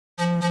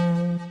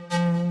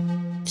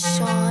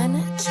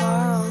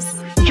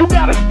You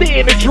gotta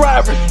stay in the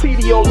driver's seat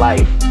of your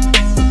life.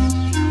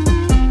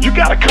 You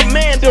gotta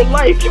command your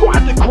life. You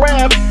have to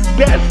grab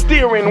that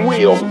steering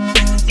wheel.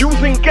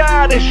 Using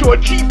God as your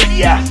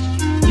GPS,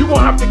 you gonna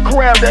have to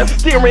grab that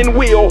steering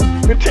wheel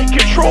and take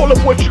control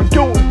of what you're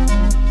doing.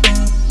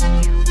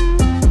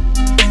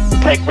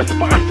 Take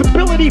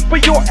responsibility for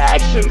your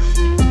actions.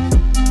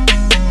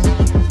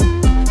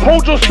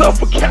 Hold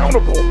yourself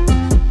accountable.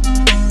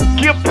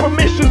 Give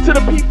permission to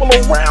the people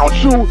around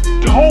you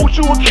to hold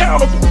you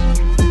accountable.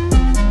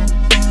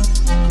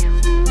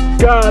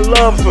 God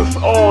loves us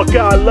all.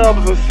 God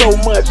loves us so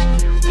much.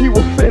 He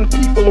will send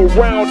people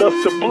around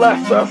us to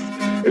bless us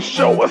and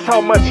show us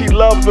how much He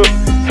loves us,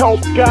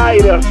 help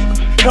guide us,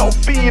 help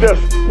feed us.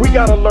 We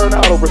gotta learn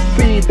how to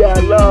receive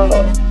that love.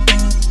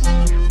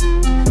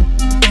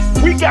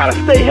 We gotta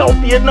stay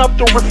healthy enough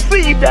to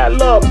receive that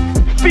love,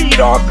 feed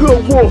our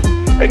good wolf,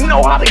 and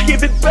know how to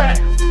give it back.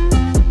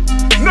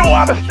 Know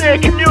how to stay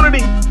in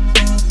community.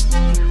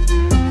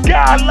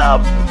 God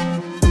loves us.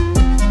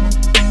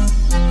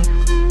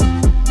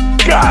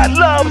 God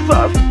loves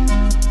us.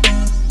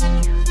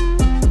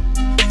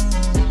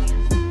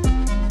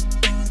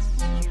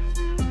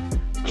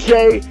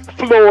 J.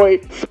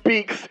 Floyd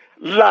speaks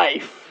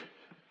life.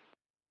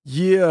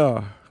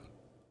 Yeah,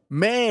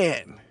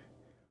 man.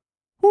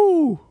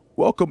 Woo.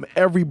 Welcome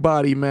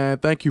everybody, man.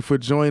 Thank you for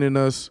joining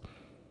us.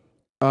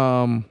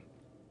 Thank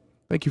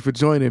you for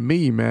joining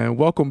me, man.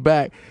 Welcome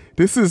back.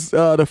 This is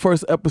the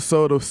first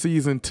episode of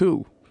season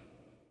 2.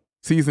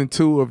 Season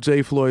 2 of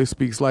J. Floyd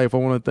Speaks Life. I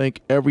want to thank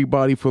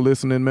everybody for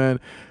listening, man.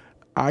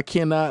 I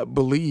cannot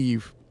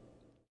believe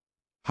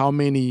how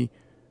many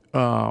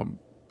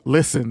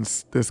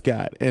listens this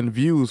got and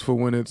views for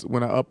when I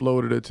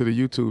uploaded it to the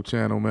YouTube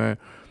channel, man.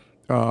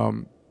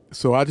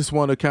 So I just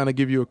want to kind of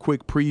give you a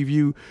quick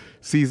preview.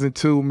 Season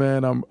 2,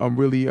 man. I'm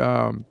really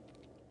I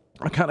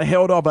kind of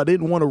held off. I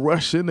didn't want to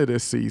rush into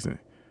this season.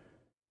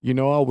 You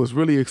know, I was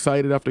really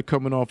excited after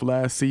coming off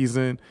last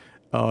season.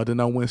 Then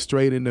I went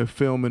straight into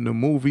filming the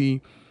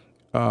movie,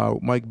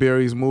 Mike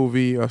Berry's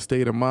movie,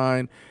 State of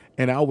Mind.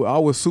 And I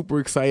was super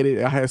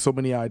excited. I had so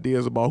many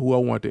ideas about who I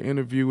wanted to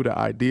interview, the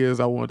ideas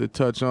I wanted to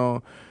touch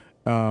on.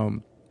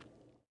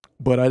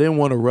 But I didn't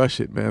want to rush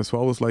it, man. So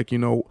I was like, you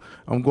know,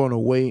 I'm going to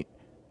wait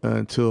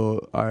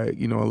until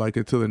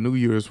until the New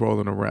Year is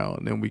rolling around.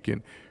 And then we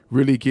can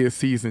really get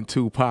season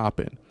 2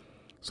 popping.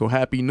 So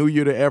happy New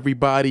Year to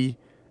everybody.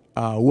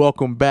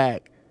 Welcome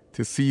back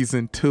to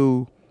season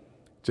 2.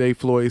 J.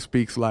 Floyd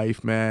Speaks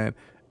Life, man.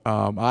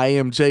 I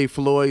am J.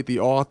 Floyd, the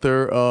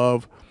author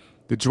of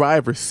The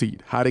Driver's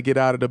Seat, How to Get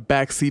Out of the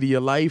Backseat of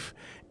Your Life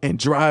and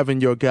Drive in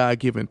Your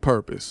God-Given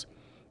Purpose.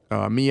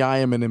 I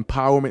am an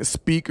empowerment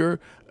speaker,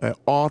 an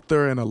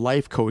author, and a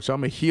life coach.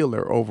 I'm a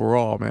healer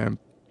overall, man.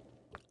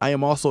 I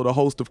am also the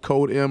host of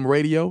Code M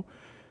Radio,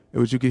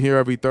 which you can hear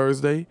every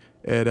Thursday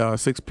at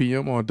 6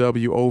 p.m. on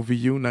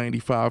WOVU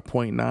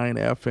 95.9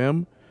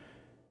 FM.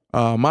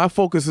 My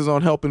focus is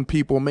on helping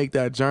people make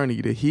that journey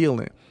to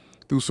healing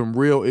through some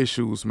real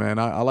issues, man.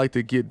 I like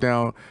to get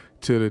down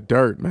to the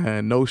dirt,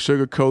 man. No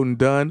sugarcoating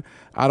done.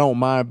 I don't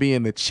mind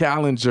being the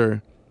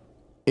challenger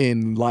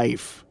in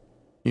life.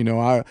 You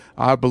know,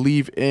 I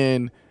believe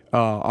in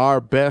our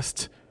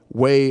best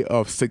way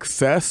of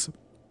success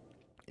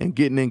and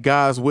getting in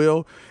God's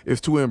will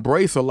is to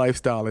embrace a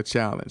lifestyle of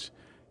challenge.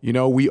 You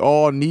know, we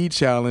all need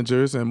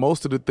challengers, and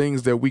most of the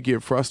things that we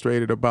get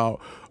frustrated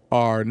about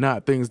are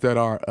not things that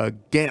are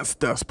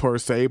against us per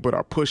se, but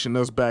are pushing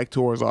us back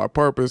towards our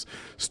purpose,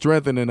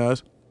 strengthening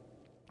us.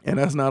 And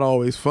that's not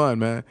always fun,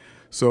 man.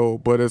 So,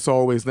 but it's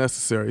always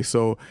necessary.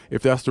 So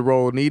if that's the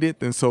role needed,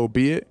 then so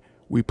be it.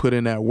 We put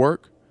in that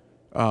work.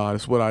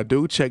 That's what I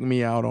do. Check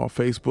me out on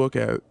Facebook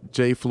at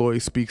J.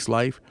 Floyd Speaks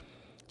Life.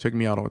 Check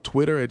me out on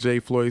Twitter at J.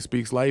 Floyd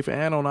Speaks Life,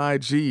 and on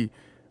IG.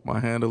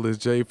 My handle is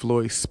J.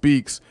 Floyd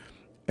Speaks.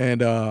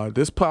 And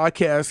this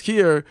podcast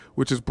here,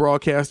 which is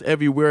broadcast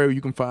everywhere you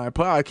can find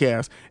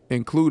podcasts,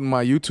 including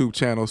my YouTube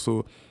channel.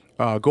 So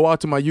go out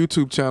to my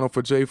YouTube channel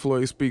for J.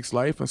 Floyd Speaks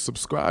Life and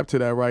subscribe to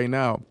that right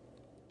now.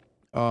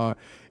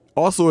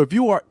 Also, if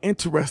you are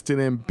interested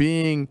in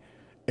being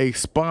a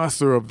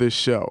sponsor of this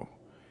show,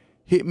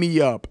 hit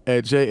me up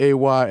at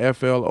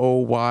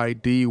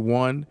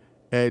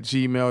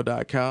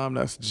jayfloyd1@gmail.com.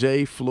 That's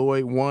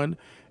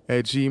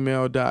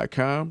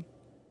jfloyd1@gmail.com.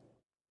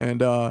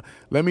 And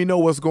let me know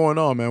what's going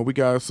on, man. We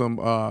got some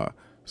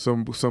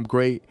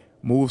great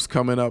moves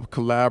coming up,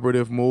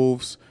 collaborative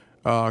moves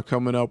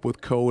coming up with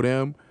Code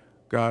M.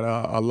 Got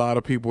a lot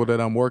of people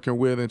that I'm working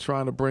with and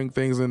trying to bring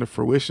things into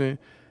fruition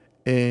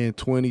in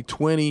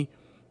 2020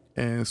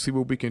 and see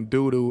what we can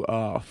do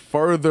to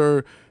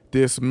further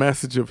this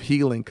message of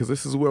healing, because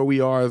this is where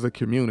we are as a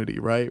community,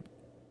 right?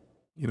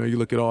 You know, you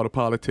look at all the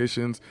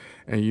politicians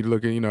and you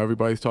look at,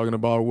 everybody's talking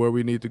about where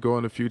we need to go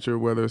in the future,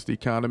 whether it's the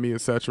economy,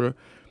 etc.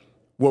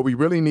 What we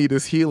really need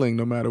is healing,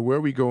 no matter where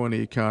we go in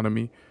the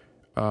economy,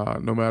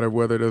 no matter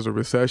whether there's a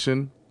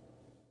recession,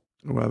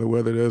 no matter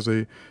whether there's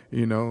a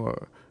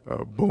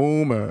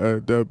boom,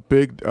 the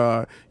big,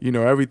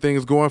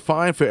 everything's going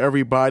fine for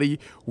everybody.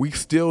 We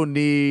still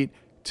need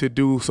to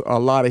do a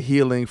lot of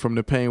healing from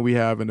the pain we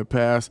have in the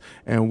past,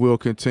 and we'll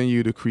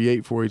continue to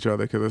create for each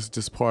other because it's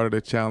just part of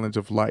the challenge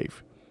of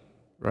life,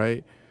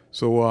 right?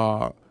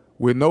 So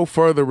with no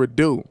further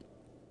ado,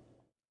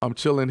 I'm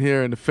chilling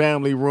here in the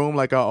family room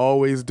like I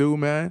always do,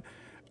 man.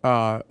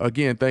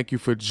 Again, thank you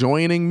for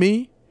joining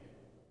me.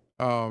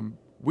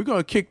 We're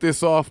gonna kick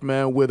this off,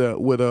 man, with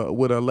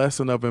a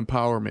lesson of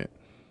empowerment.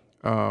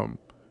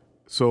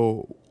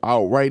 So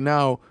right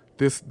now,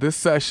 this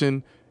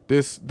session,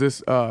 this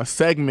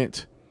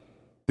segment,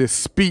 this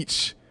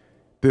speech,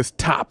 this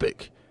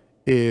topic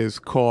is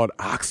called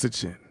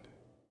oxygen.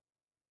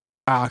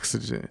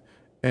 Oxygen.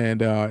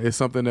 And it's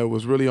something that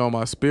was really on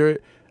my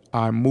spirit.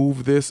 I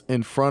moved this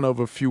in front of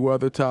a few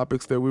other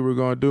topics that we were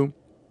going to do.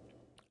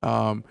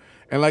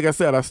 And like I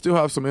said, I still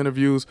have some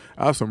interviews.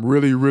 I have some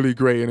really, really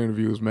great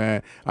interviews,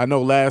 man. I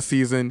know last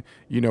season,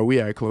 we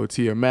had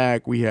Clotia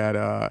Mack, we had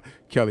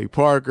Kelly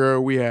Parker,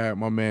 we had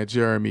my man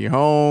Jeremy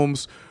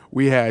Holmes,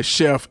 we had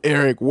Chef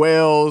Eric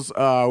Wells,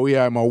 we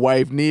had my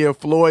wife Nia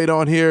Floyd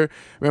on here.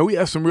 Man, we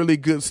have some really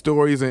good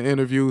stories and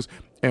interviews,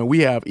 and we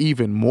have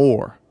even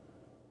more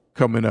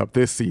coming up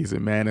this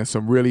season, man, and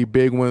some really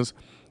big ones.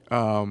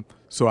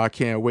 So I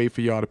can't wait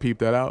for y'all to peep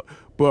that out.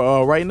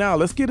 But right now,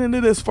 let's get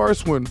into this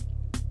first one.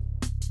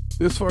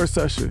 This first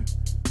session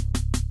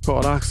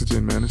called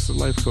Oxygen, man. It's a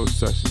life coach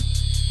session.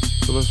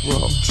 So let's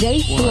roll.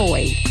 J.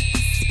 Floyd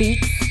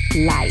speaks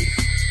life.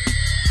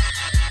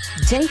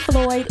 J.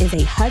 Floyd is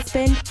a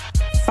husband,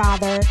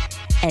 father,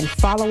 and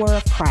follower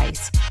of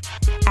Christ.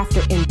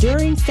 After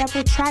enduring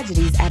several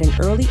tragedies at an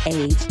early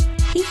age,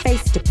 he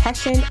faced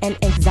depression and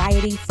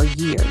anxiety for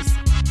years.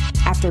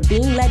 After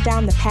being led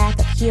down the path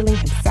of healing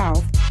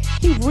himself,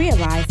 he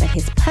realized that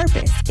his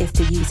purpose is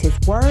to use his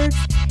words,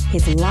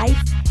 his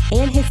life,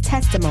 and his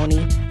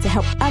testimony to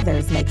help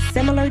others make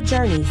similar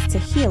journeys to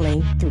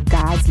healing through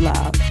God's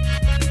love.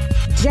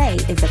 Jay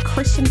is a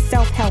Christian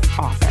self-help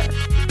author,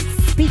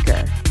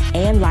 speaker,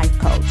 and life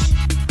coach.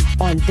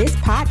 On this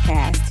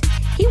podcast,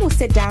 he will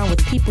sit down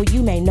with people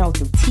you may know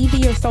through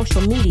TV or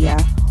social media,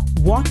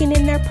 walking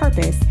in their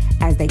purpose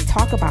as they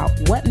talk about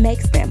what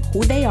makes them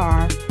who they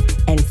are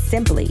and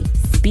simply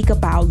speak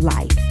about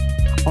life.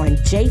 On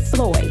J.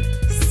 Floyd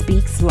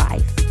Speaks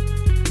Life.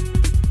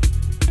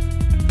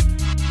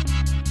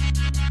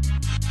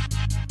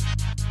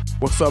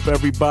 What's up,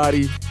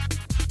 everybody?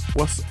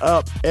 What's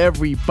up,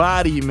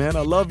 everybody, man?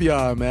 I love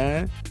y'all,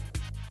 man.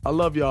 I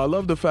love y'all. I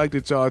love the fact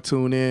that y'all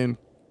tune in.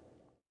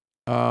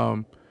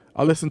 I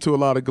listen to a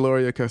lot of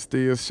Gloria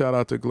Castillas. Shout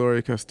out to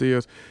Gloria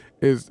Castillas.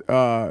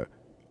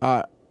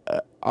 I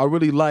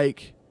really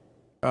like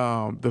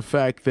the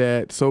fact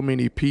that so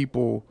many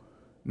people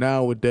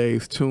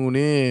nowadays tune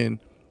in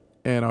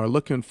and are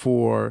looking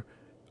for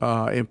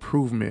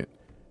improvement.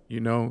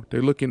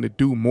 They're looking to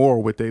do more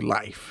with their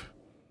life.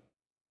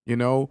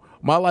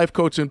 My life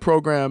coaching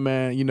program,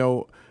 man,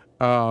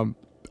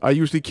 I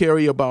usually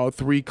carry about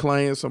 3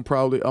 clients.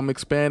 I'm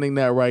expanding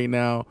that right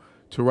now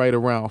to right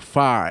around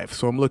 5.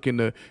 So I'm looking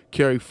to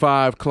carry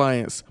 5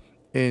 clients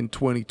in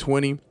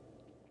 2020.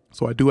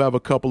 So I do have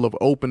a couple of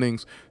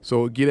openings.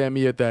 So get at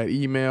me at that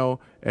email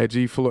at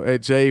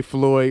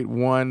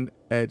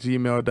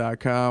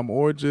jfloyd1@gmail.com,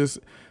 or just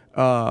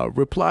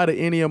reply to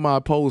any of my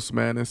posts,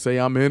 man, and say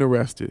I'm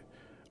interested.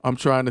 I'm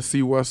trying to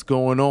see what's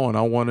going on.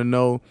 I want to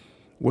know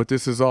what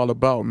this is all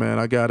about, man.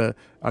 I got a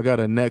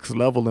next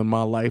level in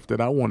my life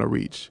that I want to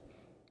reach.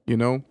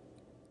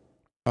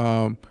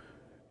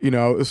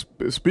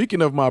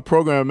 Speaking of my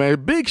program,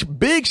 man,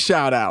 big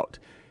shout out,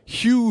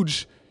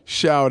 huge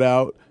shout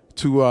out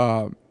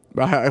to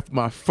I have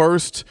my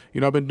first,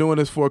 I've been doing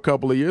this for a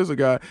couple of years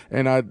ago,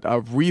 and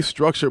I've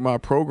restructured my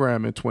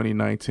program in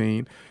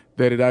 2019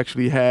 that it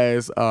actually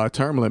has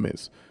term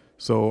limits.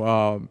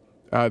 So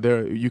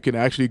you can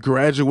actually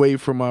graduate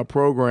from my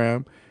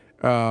program.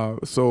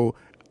 So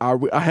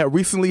I have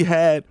recently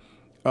had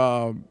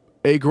a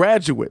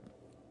graduate,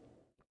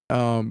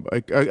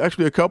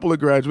 actually a couple of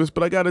graduates,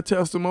 but I got a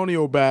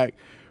testimonial back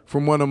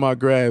from one of my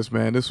grads,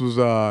 man. This was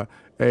a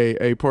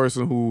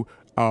person who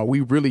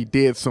we really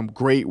did some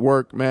great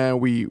work,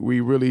 man. We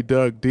really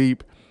dug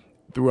deep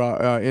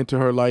throughout into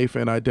her life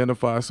and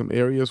identified some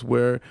areas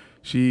where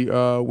she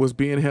was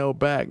being held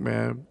back,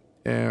 man.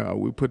 And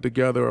we put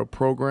together a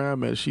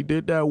program, and she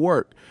did that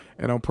work,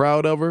 and I'm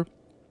proud of her.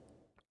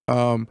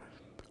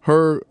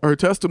 Her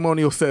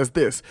testimonial says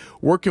this: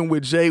 working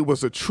with Jay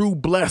was a true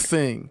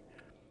blessing.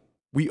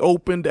 We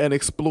opened and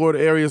explored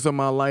areas of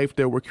my life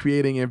that were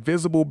creating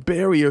invisible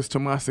barriers to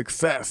my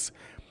success.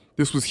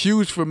 This was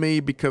huge for me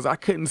because I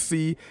couldn't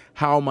see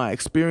how my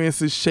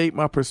experiences shaped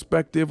my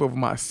perspective of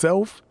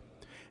myself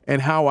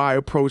and how I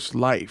approached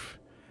life.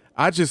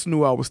 I just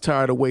knew I was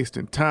tired of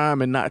wasting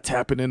time and not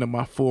tapping into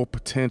my full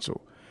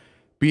potential.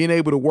 Being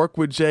able to work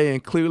with Jay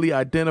and clearly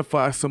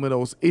identify some of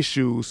those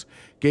issues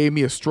gave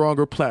me a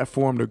stronger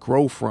platform to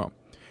grow from.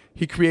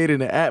 He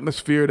created an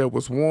atmosphere that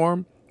was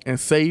warm and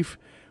safe,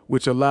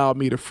 which allowed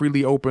me to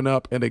freely open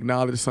up and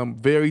acknowledge some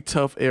very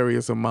tough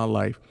areas of my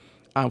life.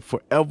 I'm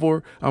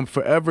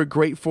forever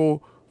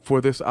grateful for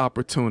this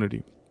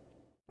opportunity.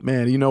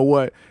 Man, you know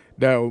what?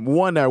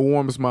 that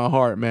warms my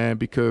heart, man,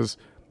 because,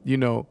 you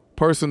know,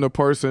 person to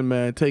person,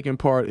 man, taking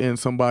part in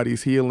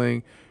somebody's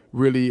healing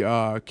really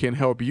can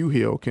help you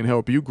heal, can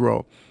help you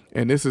grow.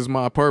 And this is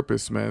my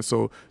purpose, man.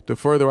 So the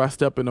further I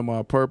step into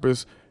my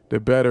purpose, the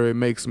better it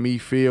makes me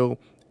feel.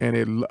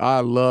 And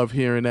I love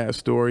hearing that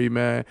story,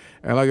 man.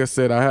 And like I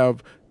said, I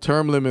have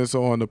term limits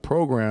on the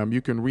program.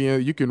 You can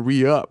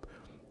re-up,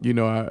 you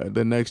know,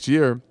 the next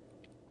year,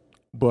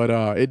 but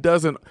it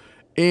doesn't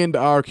end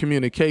our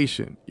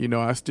communication. You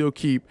know, I still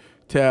keep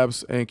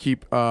tabs and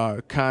keep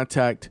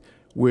contact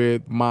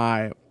with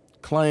my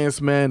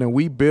clients, man, and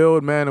we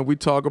build, man, and we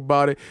talk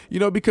about it, you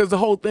know, because the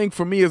whole thing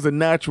for me is a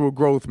natural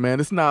growth,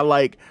 man. It's not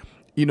like,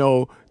 you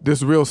know,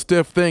 this real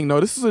stiff thing. No,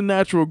 this is a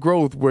natural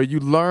growth where you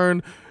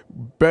learn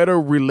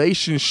better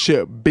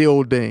relationship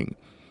building,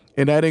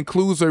 and that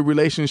includes a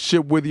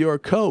relationship with your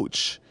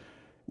coach,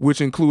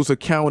 which includes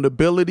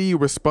accountability,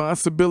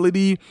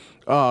 responsibility,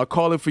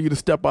 calling for you to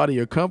step out of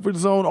your comfort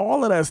zone.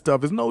 All of that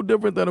stuff is no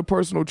different than a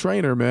personal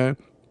trainer, man.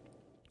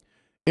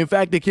 In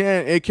fact, it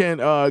can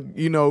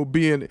you know,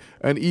 be an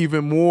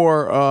even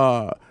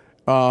more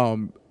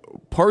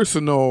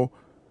personal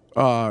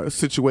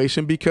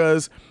situation,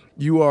 because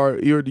you're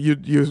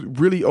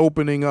really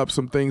opening up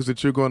some things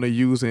that you're going to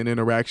use in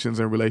interactions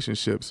and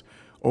relationships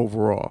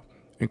overall,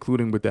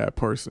 including with that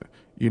person.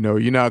 You know,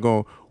 you're not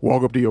going to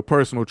walk up to your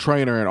personal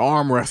trainer and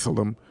arm wrestle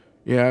them,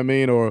 you know what I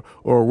mean, or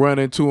run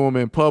into them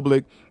in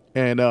public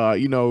and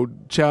you know,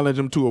 challenge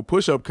them to a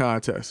push-up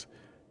contest.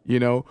 You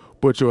know,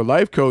 but your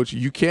life coach,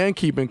 you can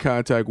keep in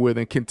contact with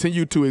and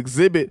continue to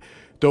exhibit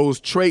those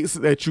traits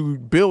that you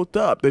built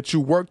up, that you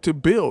work to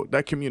build,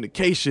 that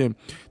communication,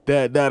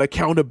 that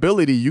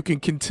accountability. You can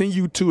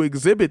continue to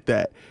exhibit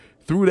that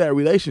through that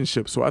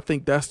relationship. So I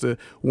think that's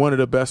one of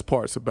the best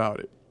parts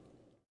about it.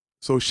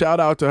 So shout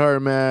out to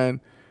her,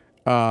 man.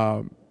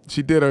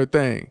 She did her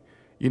thing.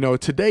 You know,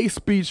 today's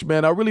speech,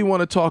 man, I really want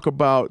to talk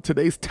about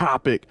today's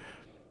topic.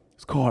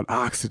 It's called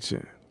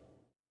oxygen.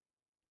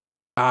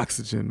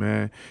 Oxygen,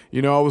 man.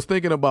 You know, I was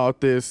thinking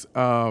about this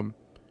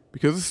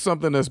because this is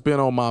something that's been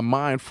on my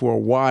mind for a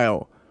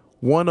while.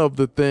 One of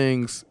the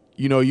things,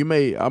 you know, you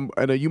may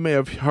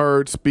have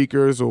heard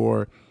speakers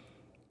or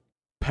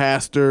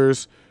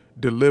pastors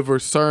deliver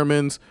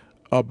sermons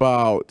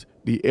about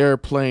the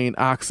airplane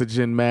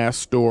oxygen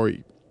mask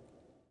story,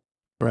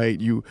 right?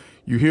 You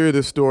hear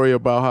this story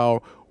about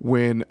how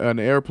when an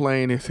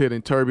airplane is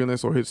hitting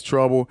turbulence or hits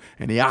trouble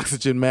and the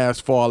oxygen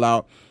masks fall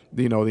out,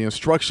 you know, the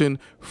instruction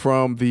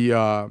from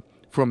the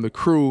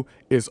crew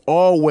is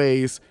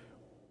always,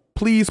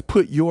 please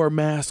put your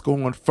mask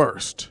on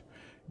first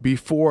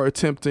before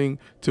attempting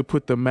to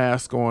put the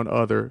mask on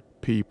other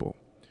people.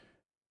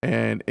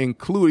 And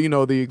include, you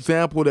know, the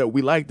example that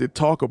we like to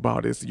talk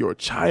about is your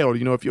child.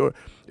 You know,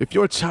 if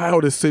your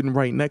child is sitting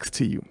right next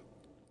to you,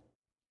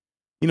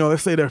 you know,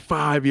 let's say they're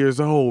 5 years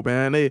old,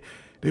 man, they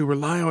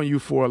rely on you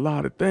for a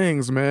lot of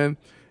things, man.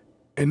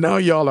 And now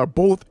y'all are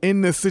both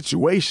in this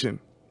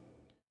situation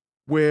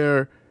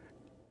where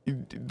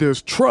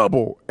there's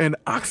trouble and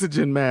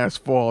oxygen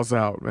mask falls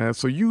out, man.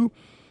 So you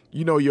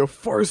know, your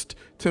first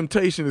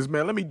temptation is,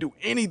 man, let me do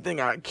anything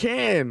I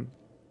can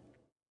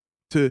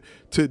to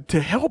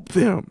help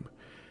them.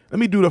 Let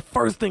me do the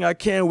first thing I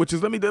can, which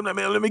is let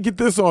me get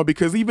this on,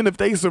 because even if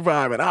they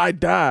survive and I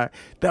die,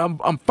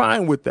 I'm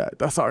fine with that.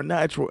 That's our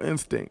natural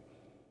instinct.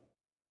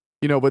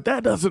 You know, but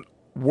that doesn't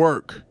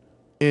work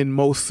in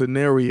most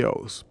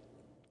scenarios.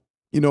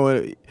 You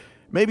know,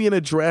 maybe in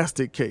a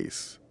drastic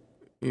case,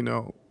 you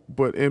know,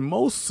 but in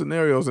most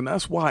scenarios, and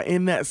that's why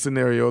in that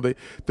scenario,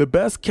 the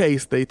best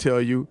case, they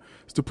tell you,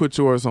 is to put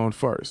yours on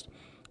first,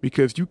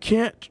 because you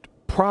can't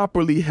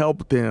properly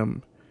help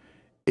them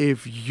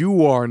if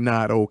you are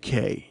not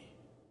okay.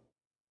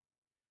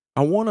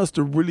 I want us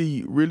to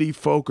really, really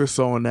focus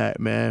on that,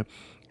 man.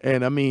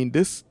 And I mean,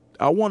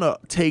 I want to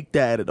take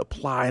that and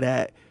apply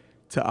that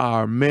to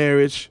our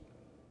marriage,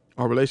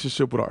 our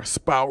relationship with our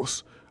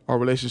spouse, our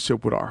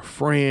relationship with our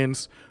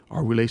friends,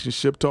 our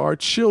relationship to our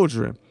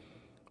children,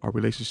 our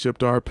relationship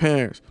to our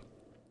parents.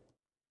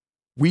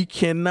 We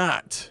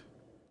cannot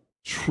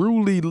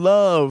truly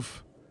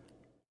love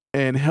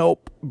and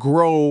help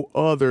grow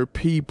other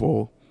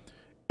people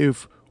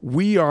if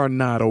we are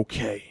not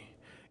okay,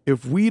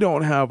 if we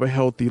don't have a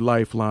healthy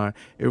lifeline,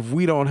 if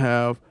we don't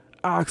have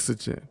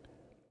oxygen,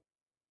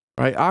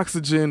 right?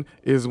 Oxygen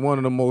is one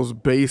of the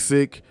most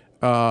basic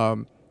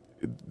fuels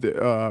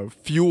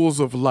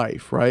of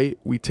life, right?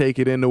 We take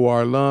it into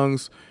our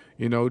lungs.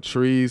 You know,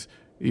 trees,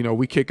 you know,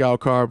 we kick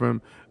out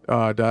carbon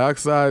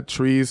dioxide.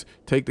 Trees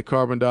take the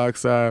carbon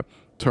dioxide,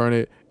 turn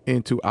it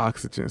into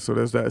oxygen. So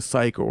there's that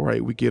cycle,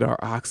 right? We get our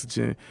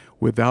oxygen.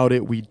 Without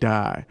it, we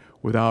die.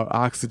 Without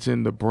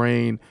oxygen, the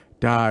brain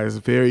dies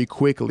very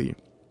quickly.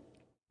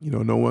 You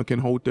know, no one can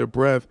hold their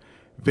breath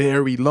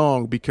very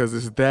long because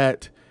it's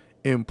that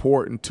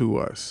important to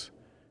us,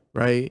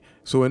 right?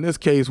 So in this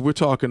case, we're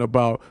talking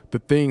about the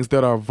things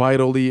that are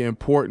vitally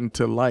important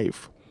to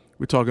life.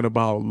 We're talking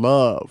about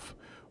love.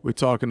 We're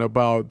talking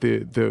about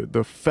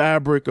the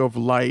fabric of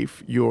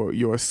life,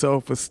 your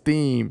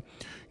self-esteem,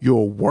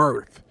 your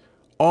worth,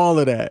 all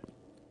of that.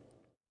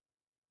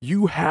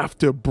 You have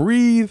to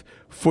breathe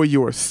for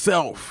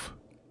yourself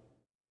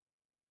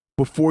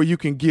before you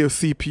can give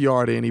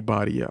CPR to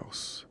anybody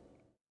else.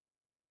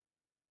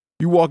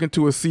 You walk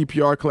into a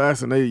CPR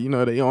class and they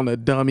on a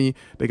dummy.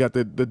 They got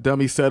the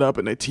dummy set up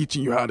and they're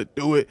teaching you how to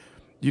do it.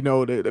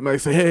 They might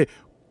say, hey,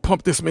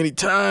 pump this many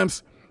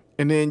times.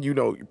 And then, you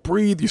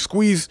breathe, you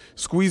squeeze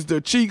their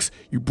cheeks,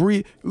 you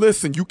breathe.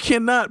 Listen, you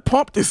cannot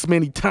pump this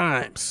many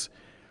times.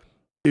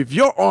 If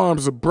your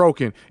arms are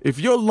broken, if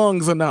your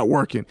lungs are not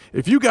working,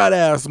 if you got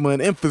asthma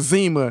and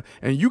emphysema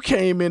and you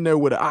came in there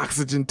with an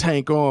oxygen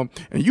tank on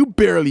and you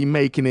barely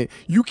making it,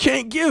 you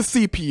can't give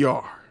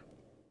CPR.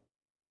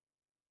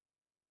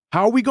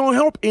 How are we going to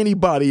help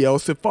anybody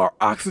else if our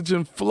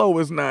oxygen flow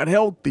is not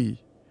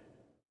healthy?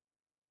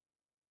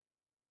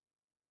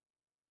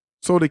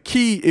 So the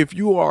key, if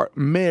you are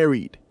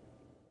married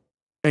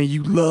and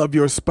you love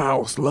your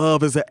spouse,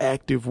 love is an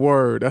active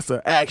word. That's an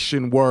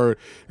action word.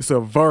 It's a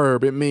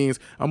verb. It means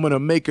I'm going to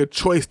make a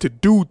choice to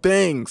do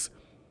things,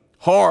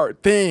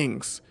 hard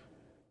things.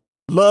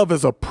 Love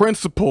is a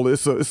principle.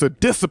 It's a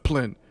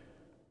discipline.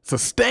 It's a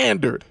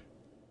standard.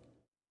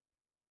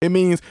 It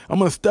means I'm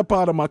going to step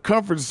out of my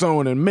comfort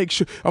zone and make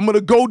sure I'm going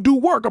to go do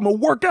work. I'm going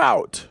to work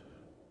out.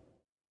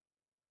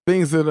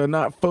 Things that are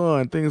not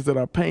fun, things that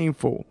are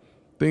painful,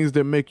 things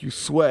that make you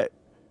sweat,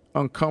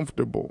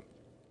 uncomfortable.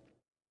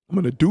 I'm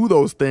going to do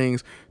those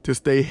things to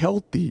stay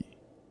healthy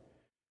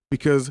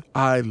because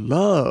I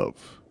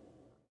love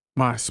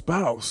my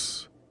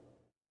spouse,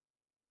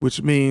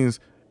 which means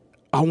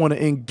I want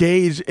to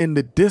engage in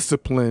the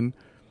discipline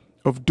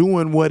of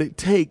doing what it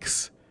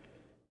takes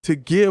to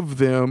give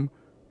them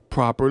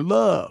proper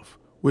love,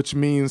 which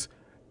means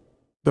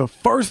the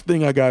first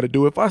thing I got to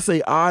do, if I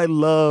say I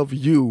love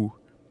you,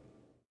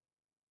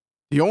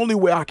 the only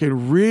way I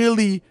can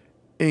really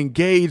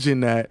engage in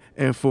that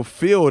and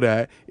fulfill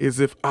that is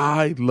if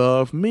I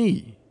love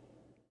me.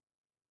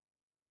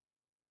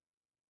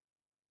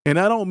 And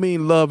I don't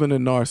mean love in a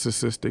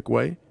narcissistic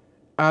way.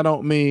 I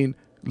don't mean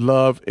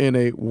love in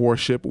a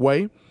worship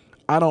way.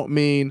 I don't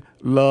mean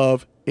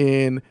love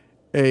in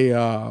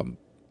a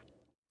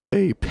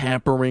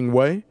pampering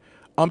way.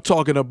 I'm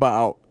talking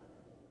about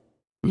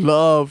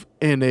love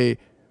in a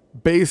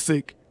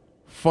basic,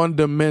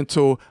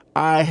 fundamental,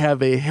 I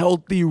have a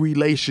healthy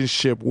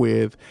relationship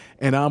with,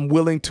 and I'm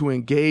willing to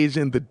engage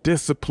in the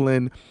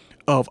discipline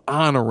of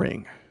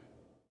honoring.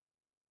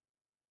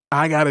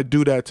 I got to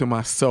do that to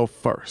myself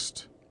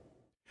first.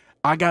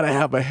 I got to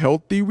have a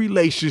healthy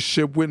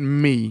relationship with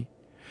me,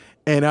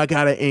 and I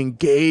got to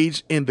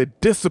engage in the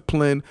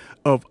discipline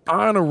of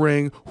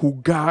honoring who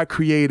God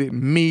created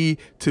me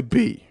to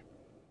be.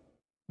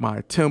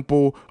 My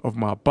temple of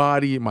my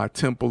body, my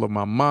temple of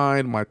my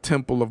mind, my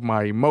temple of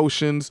my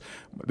emotions,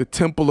 the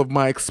temple of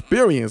my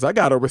experience. I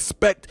got to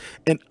respect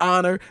and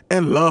honor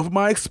and love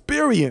my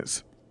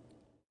experience.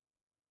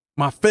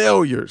 My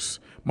failures,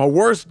 my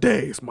worst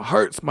days, my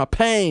hurts, my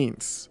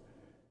pains.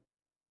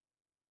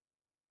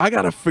 I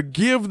got to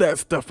forgive that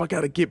stuff. I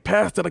got to get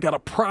past it. I got to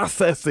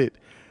process it.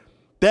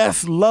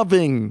 That's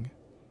loving.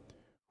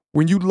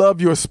 When you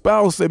love your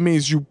spouse, it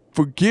means you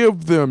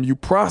forgive them. You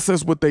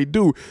process what they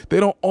do. They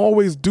don't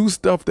always do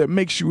stuff that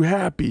makes you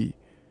happy.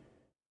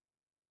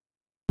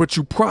 But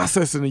you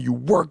process it and you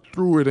work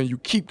through it and you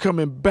keep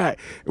coming back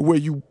where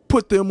you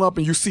put them up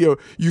and you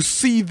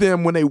see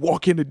them when they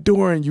walk in the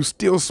door and you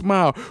still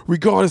smile,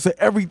 regardless of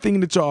everything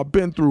that y'all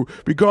been through,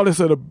 regardless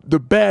of the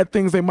bad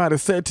things they might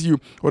have said to you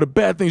or the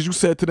bad things you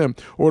said to them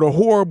or the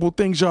horrible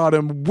things y'all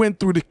done went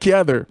through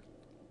together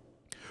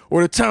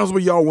or the times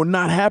where y'all were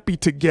not happy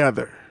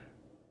together.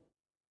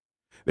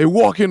 They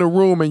walk in a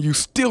room and you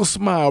still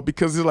smile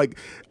because they're like,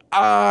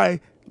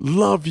 I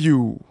love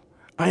you.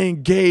 I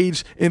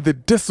engage in the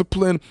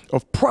discipline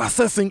of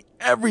processing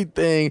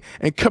everything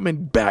and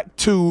coming back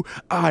to,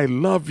 I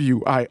love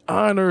you. I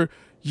honor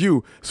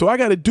you. So I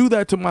got to do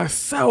that to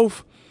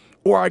myself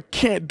or I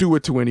can't do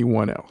it to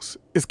anyone else.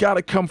 It's got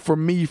to come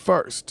from me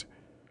first.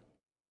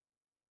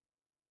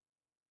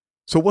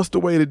 So what's the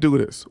way to do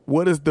this?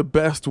 What is the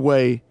best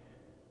way?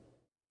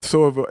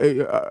 So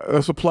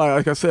let's apply,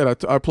 like I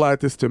said, I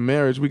applied this to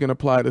marriage. We can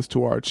apply this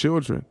to our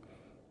children.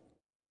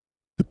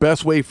 The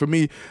best way for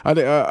me,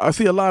 I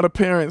see a lot of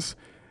parents,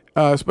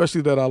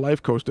 especially that I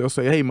life coach, they'll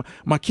say, hey,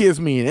 my kids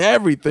mean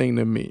everything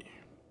to me.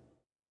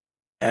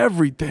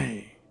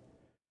 Everything.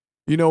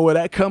 You know where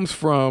that comes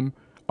from?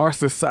 Our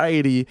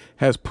society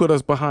has put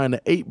us behind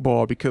the 8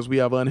 ball because we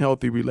have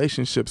unhealthy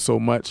relationships so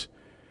much.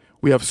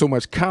 We have so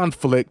much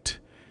conflict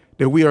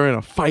that we are in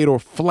a fight or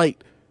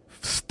flight.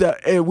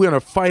 We're in a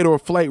fight or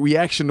flight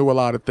reaction to a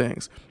lot of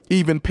things,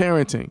 even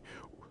parenting.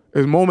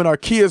 The moment our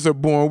kids are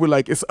born, we're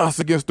like, it's us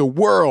against the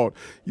world.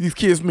 These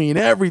kids mean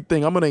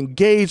everything. I'm going to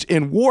engage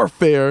in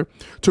warfare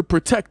to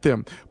protect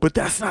them. But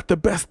that's not the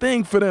best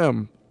thing for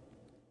them.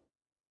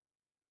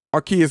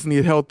 Our kids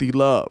need healthy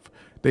love.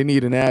 They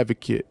need an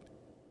advocate.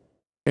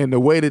 And the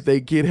way that they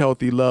get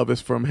healthy love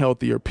is from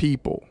healthier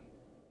people.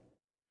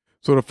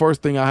 So the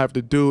first thing I have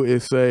to do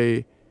is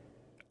say,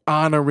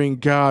 honoring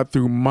God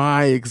through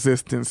my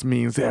existence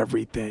means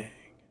everything.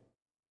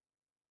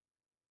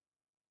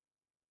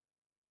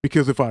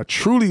 Because if I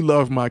truly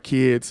love my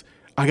kids,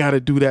 I got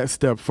to do that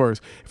step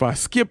first. If I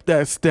skip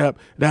that step,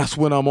 that's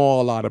when I'm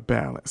all out of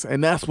balance.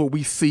 And that's what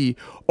we see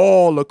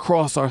all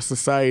across our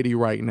society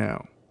right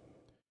now.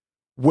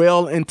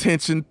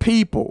 Well-intentioned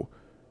people.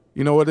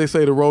 You know what they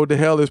say, the road to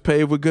hell is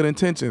paved with good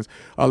intentions.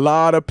 A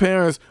lot of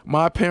parents,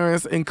 my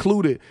parents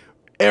included,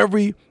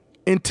 every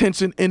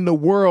intention in the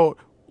world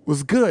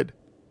was good.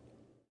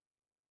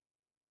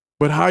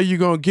 But how are you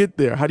going to get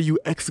there? How do you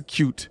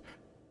execute?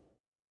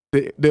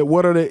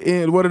 What are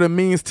the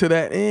means to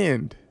that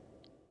end?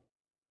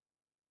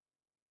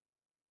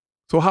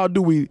 So how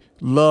do we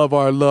love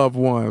our loved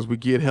ones? We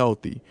get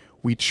healthy.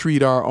 We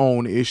treat our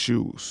own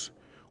issues.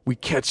 We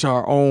catch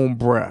our own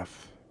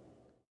breath.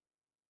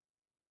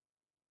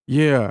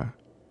 Yeah.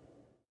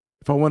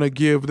 If I want to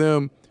give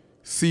them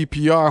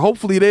CPR,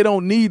 hopefully they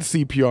don't need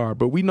CPR,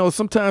 but we know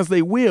sometimes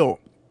they will.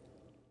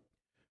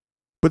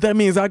 But that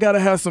means I got to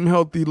have some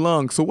healthy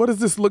lungs. So what does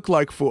this look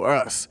like for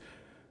us?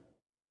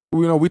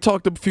 You know, we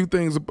talked a few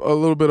things, a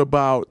little bit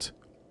about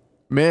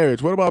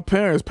marriage. What about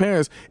parents?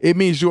 Parents, it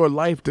means your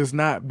life does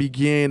not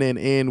begin and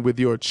end with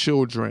your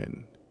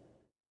children.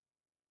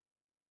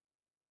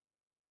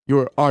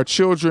 Our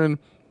children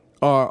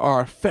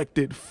are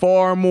affected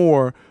far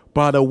more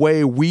by the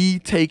way we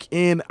take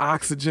in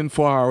oxygen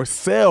for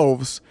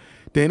ourselves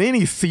than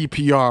any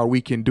CPR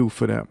we can do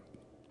for them.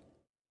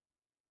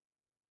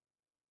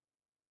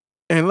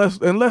 And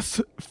let's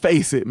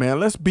face it, man.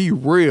 Let's be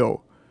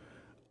real.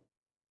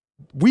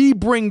 We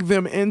bring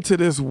them into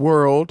this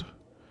world.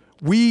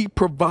 We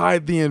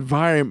provide the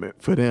environment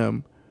for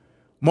them.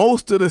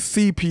 Most of the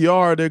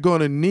CPR they're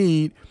going to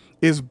need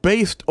is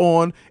based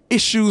on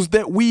issues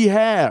that we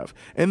have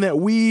and that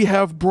we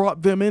have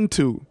brought them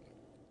into.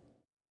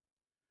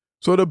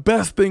 So the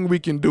best thing we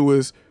can do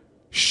is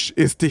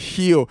to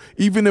heal.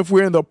 Even if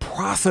we're in the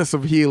process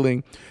of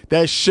healing,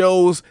 that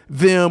shows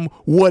them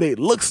what it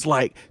looks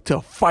like to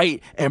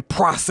fight and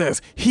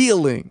process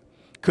healing.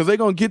 Because they're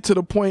going to get to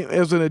the point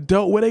as an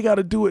adult where they got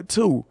to do it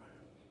too.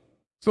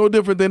 It's no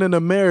different than in a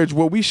marriage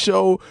where we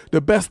show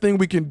the best thing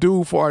we can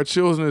do for our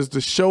children is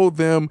to show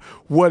them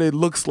what it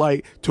looks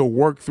like to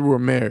work through a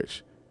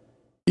marriage.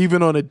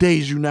 Even on the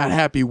days you're not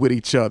happy with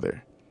each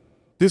other.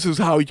 This is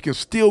how you can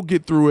still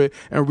get through it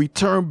and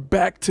return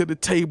back to the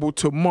table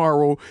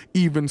tomorrow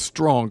even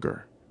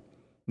stronger.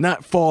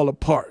 Not fall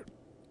apart.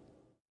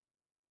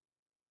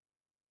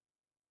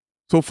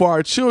 So for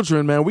our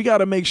children, man, we got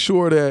to make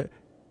sure that,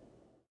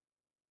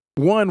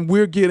 one,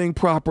 we're getting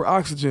proper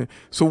oxygen.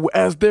 So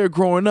as they're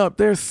growing up,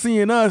 they're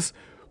seeing us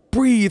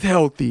breathe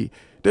healthy.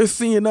 They're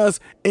seeing us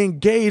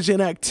engage in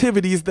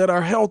activities that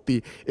are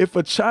healthy. If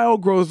a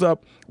child grows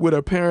up with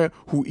a parent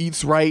who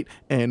eats right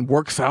and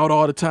works out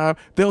all the time,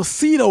 they'll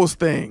see those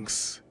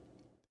things.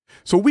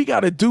 So we got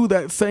to do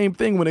that same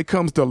thing when it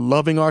comes to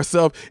loving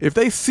ourselves. If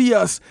they see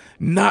us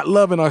not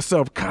loving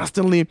ourselves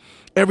constantly,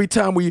 every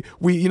time we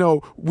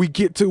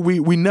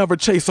never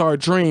chase our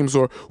dreams,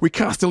 or we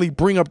constantly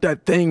bring up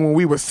that thing when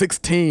we were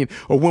 16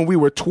 or when we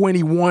were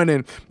 21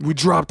 and we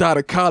dropped out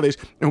of college,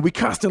 and we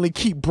constantly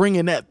keep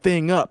bringing that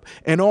thing up,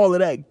 and all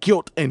of that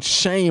guilt and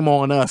shame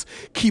on us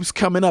keeps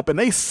coming up, and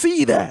they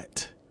see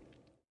that.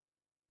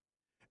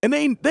 And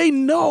they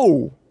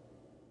know.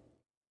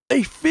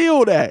 They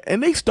feel that,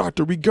 and they start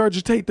to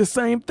regurgitate the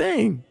same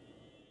thing.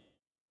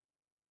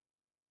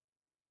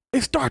 They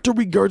start to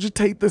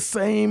regurgitate the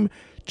same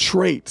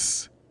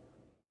traits.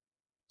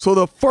 So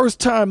the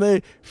first time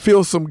they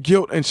feel some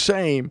guilt and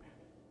shame,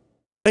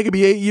 they could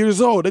be 8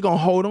 years old. They're going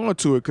to hold on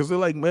to it because they're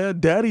like,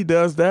 man, daddy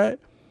does that.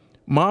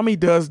 Mommy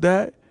does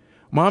that.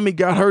 Mommy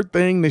got her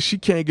thing that she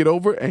can't get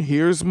over, and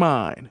here's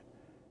mine.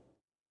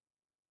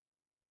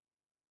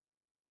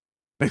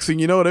 Next thing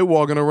you know, they're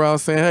walking around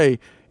saying, hey,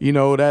 you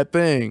know, that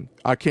thing,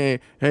 I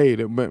can't, hey,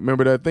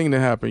 remember that thing that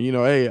happened? You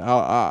know, hey,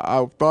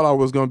 I thought I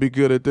was going to be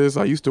good at this.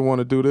 I used to want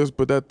to do this,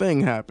 but that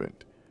thing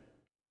happened.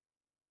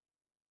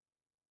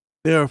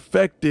 They're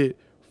affected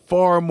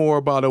far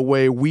more by the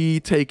way we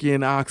take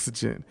in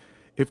oxygen.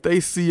 If they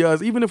see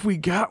us, even if we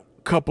got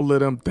a couple of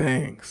them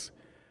things,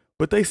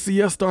 but they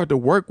see us start to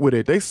work with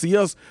it. They see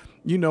us,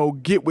 you know,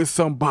 get with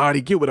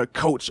somebody, get with a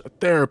coach, a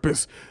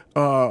therapist,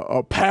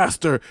 a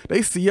pastor.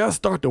 They see us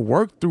start to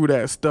work through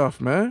that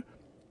stuff, man.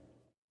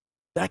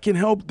 That can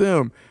help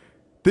them.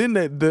 Then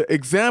the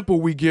example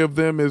we give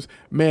them is,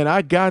 man,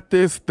 I got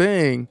this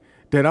thing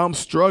that I'm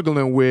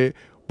struggling with,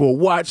 but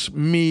watch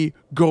me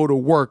go to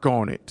work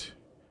on it.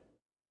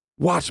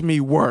 Watch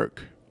me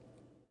work.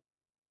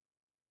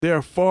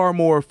 They're far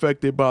more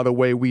affected by the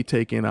way we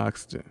take in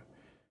oxygen.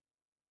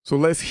 So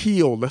let's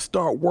heal. Let's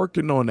start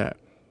working on that.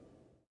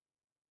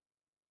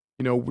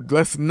 You know,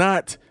 let's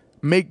not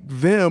make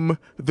them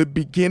the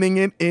beginning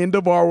and end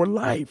of our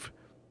life.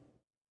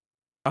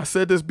 I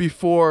said this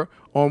before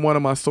on one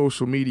of my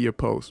social media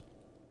posts.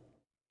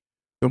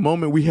 The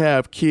moment we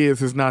have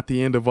kids is not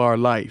the end of our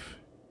life.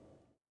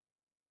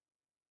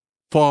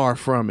 Far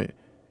from it.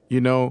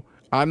 You know,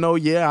 I know,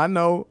 yeah, I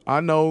know.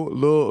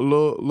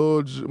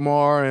 Lil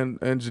Jamar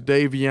and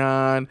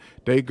Jadavion,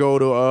 they go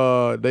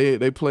to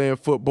they playing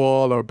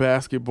football or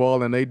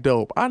basketball and they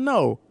dope. I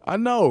know.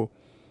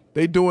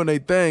 They doing their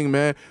thing,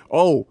 man.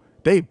 Oh,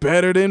 they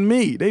better than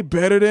me. They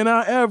better than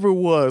I ever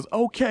was.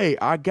 Okay,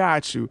 I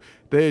got you.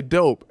 They're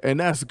dope. And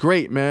that's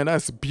great, man.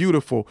 That's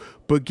beautiful.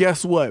 But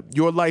guess what?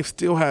 Your life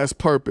still has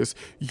purpose.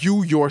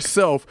 You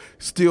yourself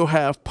still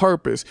have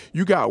purpose.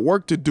 You got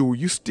work to do.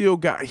 You still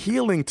got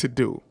healing to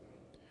do.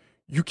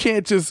 You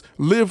can't just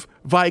live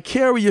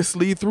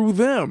vicariously through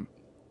them.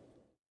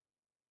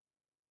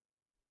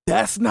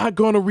 That's not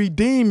going to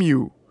redeem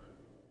you.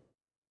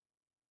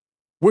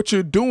 What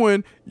you're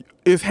doing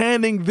is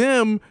handing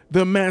them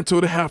the mantle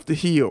to have to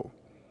heal.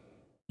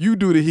 You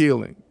do the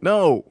healing.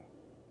 No.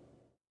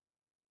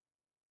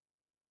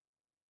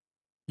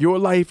 Your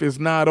life is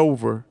not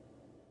over.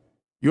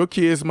 Your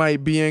kids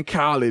might be in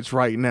college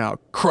right now,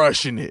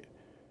 crushing it,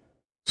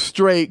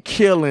 straight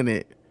killing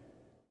it.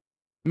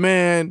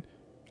 Man,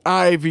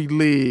 Ivy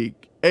League,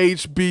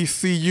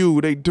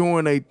 HBCU, they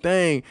doing their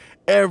thing.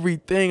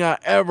 Everything I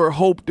ever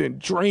hoped and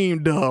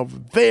dreamed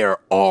of, they're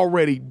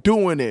already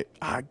doing it.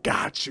 I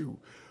got you.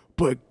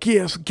 But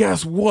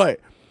guess what?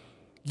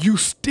 You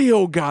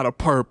still got a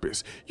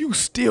purpose. You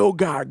still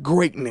got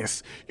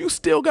greatness. You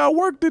still got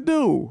work to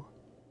do.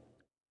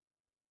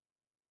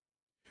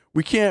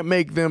 We can't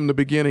make them the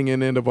beginning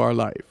and end of our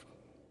life.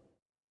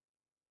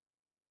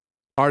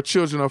 Our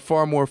children are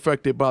far more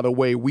affected by the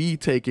way we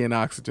take in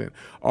oxygen.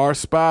 Our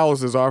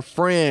spouses, our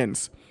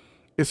friends.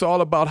 It's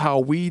all about how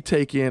we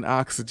take in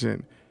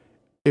oxygen.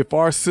 If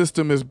our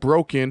system is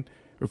broken,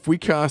 if we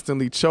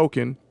constantly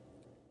choking.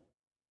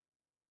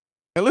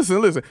 And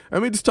listen,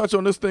 let me just touch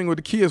on this thing with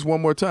the kids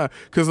one more time.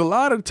 Because a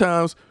lot of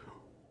times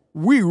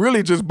we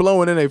really just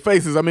blowing in their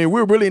faces. I mean,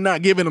 we're really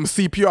not giving them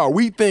CPR.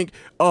 We think,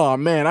 oh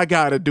man, I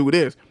got to do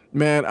this.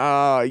 Man,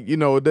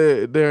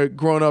 they're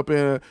growing up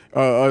in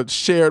a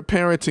shared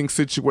parenting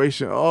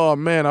situation. Oh,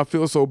 man, I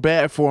feel so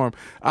bad for them.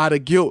 Out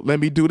of guilt, let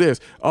me do this.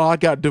 Oh, I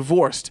got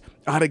divorced.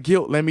 Out of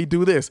guilt, let me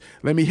do this.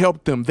 Let me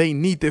help them. They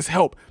need this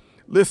help.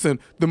 Listen,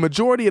 the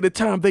majority of the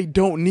time, they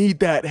don't need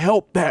that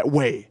help that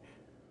way.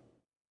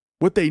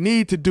 What they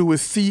need to do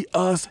is see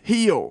us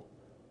heal.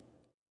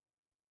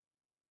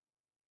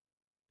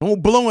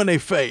 Don't blow in their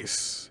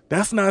face.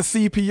 That's not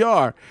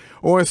CPR.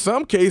 Or in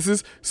some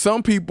cases,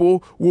 some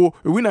people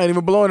we're not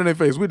even blowing in their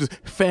face. We're just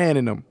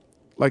fanning them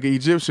like an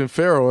Egyptian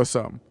pharaoh or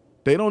something.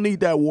 They don't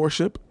need that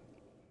worship.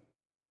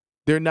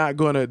 They're not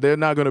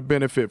gonna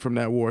benefit from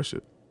that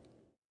worship.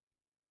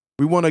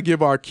 We want to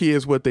give our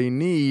kids what they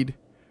need,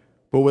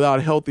 but without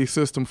a healthy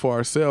system for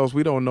ourselves,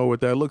 we don't know what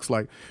that looks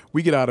like.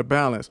 We get out of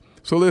balance.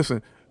 So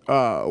listen,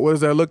 what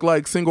does that look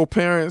like? Single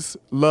parents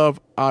love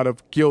out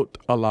of guilt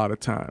a lot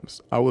of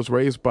times. I was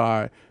raised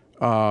by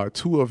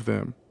two of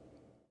them.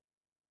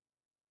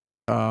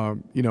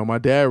 My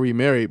dad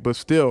remarried, but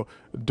still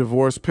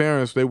divorced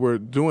parents, they were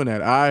doing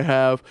that. I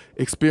have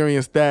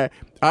experienced that.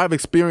 I've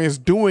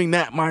experienced doing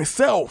that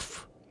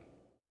myself.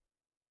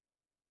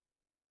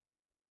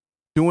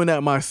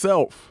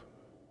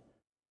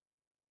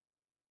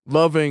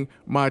 Loving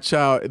my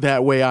child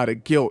that way out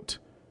of guilt,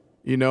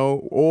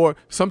 or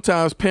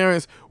sometimes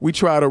parents, we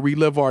try to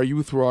relive our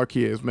youth through our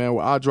kids, man.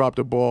 Well, I dropped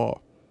the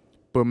ball.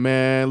 But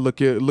man,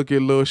 look at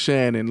little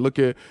Shannon. Look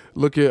at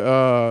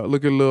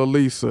little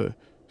Lisa.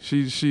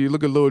 She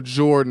look at little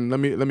Jordan. Let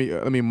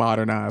me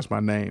modernize my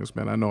names,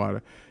 man. I know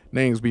how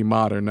names be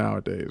modern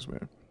nowadays,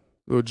 man.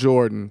 Little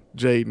Jordan,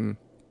 Jaden.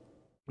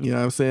 You know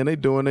what I'm saying? They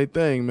doing their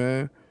thing,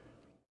 man.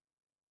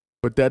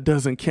 But that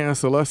doesn't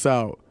cancel us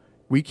out.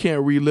 We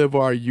can't relive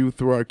our youth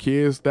through our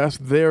kids. That's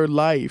their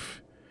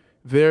life,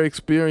 their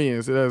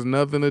experience. It has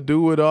nothing to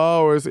do with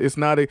ours. It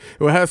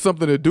has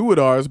something to do with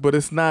ours, but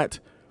it's not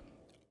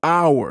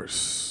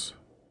ours.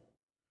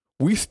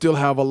 We still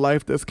have a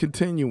life that's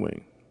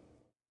continuing.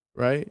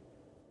 Right?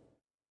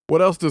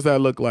 What else does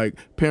that look like?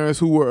 Parents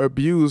who were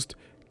abused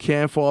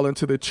can fall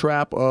into the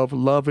trap of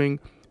loving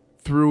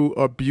through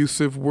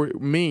abusive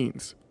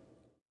means.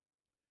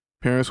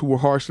 Parents who were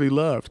harshly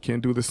loved can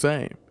do the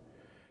same.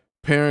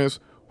 Parents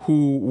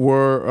who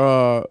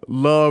were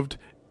loved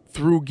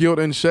through guilt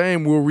and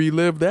shame will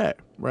relive that,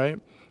 right?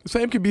 The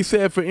same can be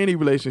said for any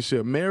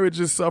relationship.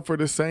 Marriages suffer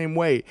the same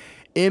way.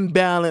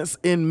 Imbalance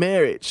in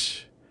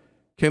marriage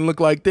can look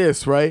like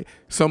this, right?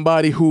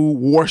 Somebody who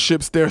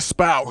worships their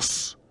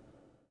spouse.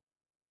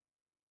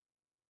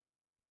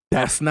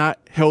 That's not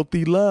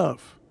healthy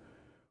love.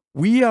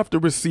 We have to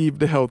receive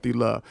the healthy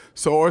love.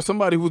 So, or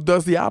somebody who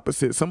does the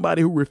opposite,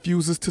 somebody who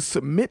refuses to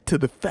submit to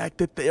the fact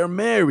that they're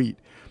married.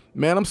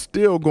 Man, I'm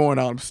still going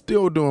out. I'm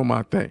still doing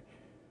my thing.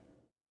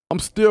 I'm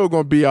still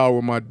going to be out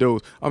with my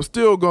dudes. I'm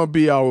still going to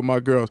be out with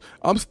my girls.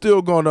 I'm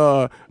still going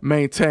to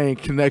maintain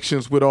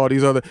connections with all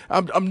these other.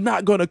 I'm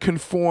not going to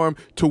conform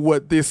to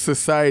what this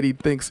society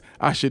thinks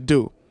I should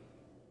do.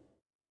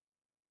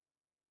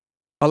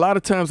 A lot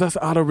of times that's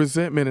out of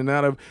resentment and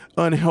out of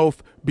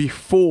unhealth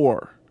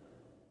before,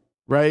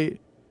 right?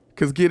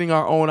 Because getting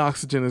our own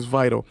oxygen is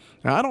vital.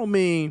 Now, I don't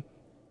mean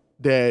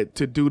that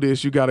to do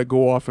this, you got to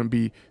go off and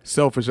be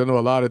selfish. I know a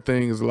lot of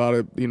things, a lot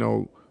of,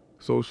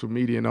 social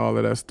media and all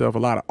of that stuff, a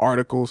lot of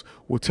articles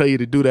will tell you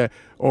to do that.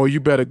 Or you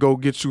better go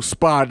get you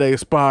spa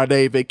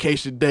day,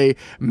 vacation day,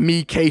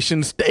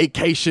 me-cation,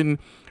 staycation,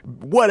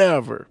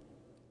 whatever.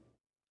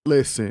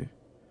 Listen,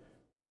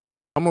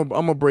 I'm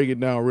gonna break it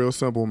down real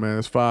simple, man.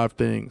 It's 5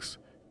 things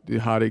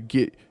how to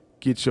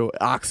get your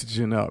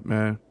oxygen up,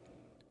 man.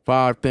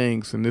 5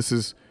 things, and this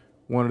is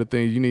one of the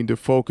things you need to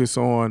focus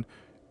on.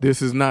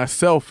 This is not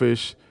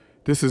selfish.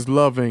 This is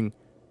loving.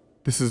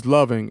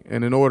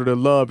 And in order to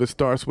love, it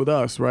starts with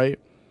us, right?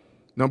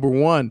 Number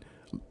 1,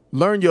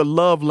 learn your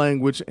love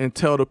language and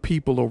tell the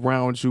people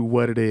around you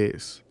what it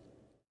is.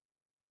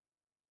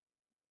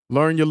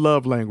 Learn your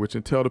love language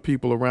and tell the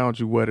people around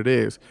you what it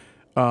is.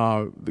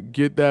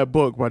 Get that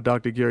book by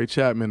Dr. Gary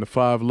Chapman, The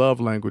 5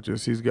 Love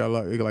Languages. He's got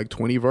like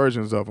 20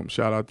 versions of them.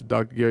 Shout out to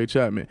Dr. Gary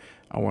Chapman.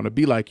 I want to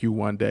be like you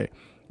one day,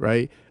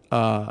 right?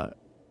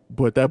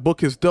 But that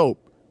book is dope.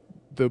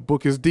 The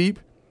book is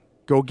deep.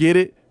 Go get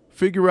it.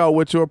 Figure out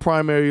what your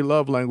primary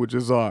love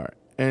languages are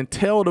and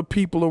tell the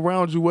people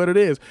around you what it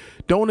is.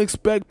 Don't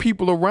expect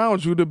people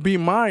around you to be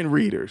mind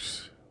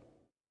readers,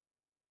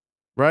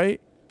 right?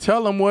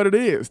 Tell them what it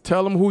is.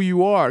 Tell them who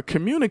you are.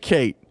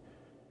 Communicate.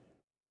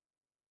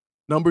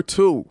 Number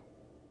 2,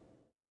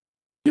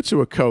 get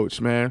you a coach,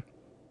 man.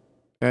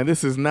 And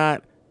this is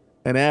not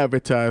an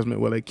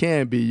advertisement. Well, it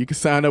can be. You can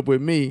sign up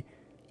with me.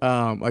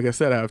 Like I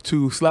said, I have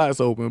 2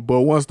 slots open,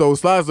 but once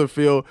those slots are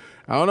filled,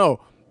 I don't know.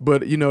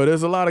 But,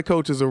 there's a lot of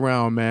coaches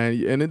around,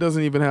 man. And it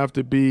doesn't even have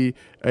to be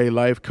a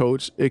life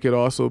coach. It could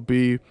also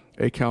be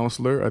a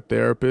counselor, a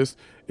therapist.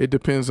 It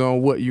depends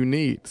on what you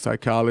need.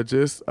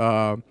 Psychologist,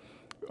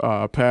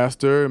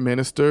 pastor,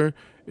 minister.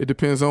 It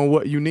depends on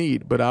what you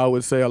need. But I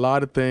would say a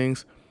lot of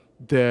things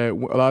that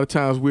a lot of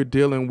times we're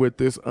dealing with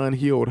this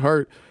unhealed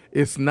hurt.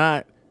 It's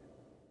not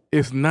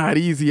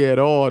easy at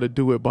all to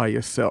do it by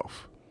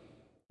yourself.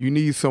 You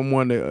need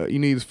you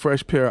need a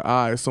fresh pair of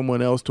eyes,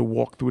 someone else to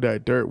walk through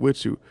that dirt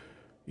with you.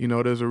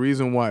 There's a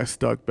reason why it's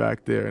stuck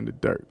back there in the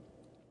dirt.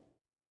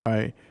 All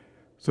right.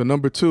 So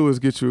number 2 is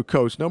get you a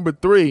coach. Number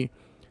 3,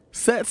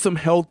 set some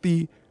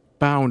healthy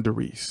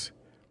boundaries.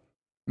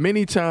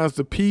 Many times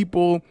the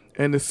people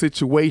and the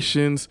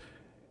situations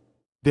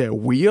that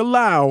we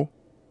allow,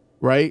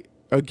 right?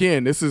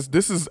 Again, this is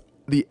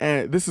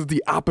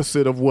the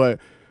opposite of what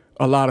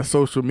a lot of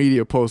social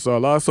media posts are. A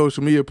lot of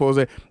social media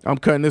posts say, I'm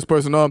cutting this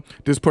person off,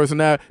 this person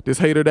that, this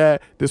hater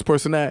that, this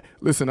person that.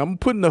 Listen, I'm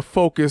putting the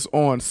focus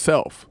on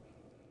self.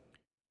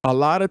 A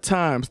lot of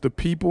times the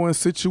people and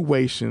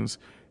situations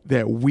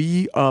that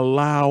we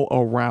allow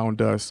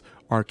around us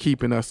are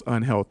keeping us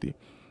unhealthy.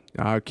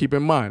 Keep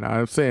in mind,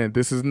 I'm saying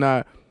this is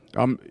not,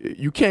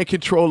 you can't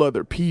control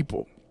other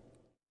people.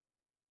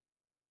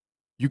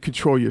 You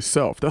control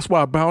yourself. That's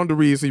why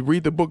boundaries, you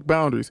read the book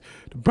Boundaries.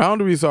 The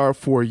boundaries are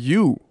for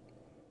you.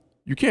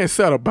 You can't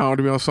set a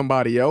boundary on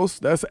somebody else.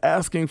 That's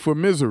asking for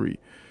misery.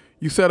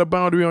 You set a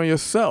boundary on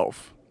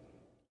yourself.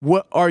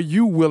 What are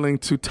you willing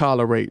to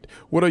tolerate?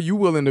 What are you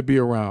willing to be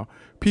around?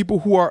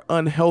 People who are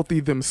unhealthy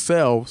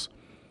themselves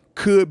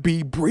could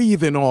be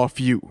breathing off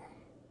you.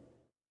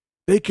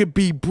 They could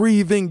be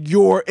breathing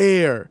your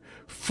air.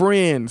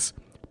 Friends,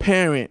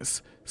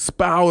 parents,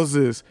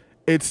 spouses,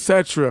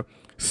 etc.,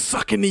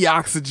 sucking the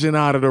oxygen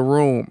out of the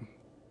room.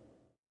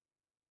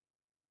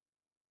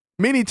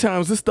 Many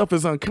times this stuff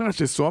is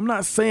unconscious, so I'm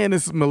not saying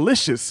it's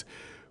malicious,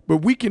 but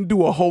we can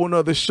do a whole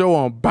nother show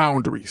on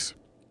boundaries.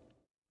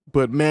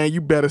 But man,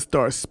 you better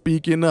start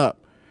speaking up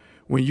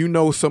when you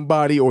know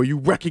somebody or you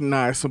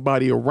recognize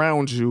somebody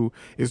around you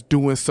is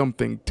doing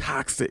something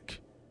toxic.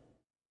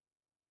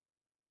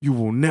 You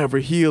will never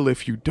heal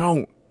if you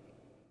don't.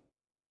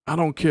 I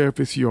don't care if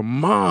it's your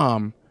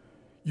mom.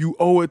 You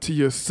owe it to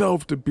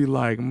yourself to be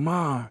like,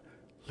 Ma,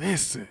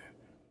 listen,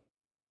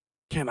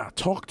 can I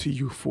talk to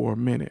you for a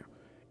minute?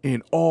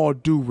 In all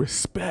due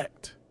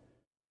respect.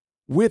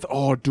 With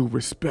all due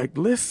respect,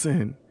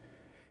 listen,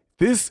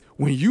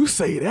 when you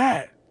say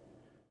that,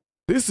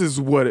 this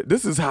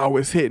is how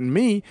it's hitting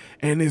me,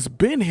 and it's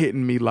been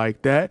hitting me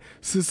like that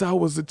since I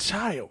was a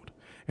child.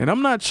 And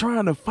I'm not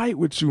trying to fight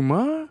with you,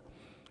 Ma.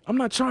 I'm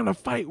not trying to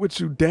fight with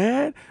you,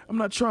 Dad. I'm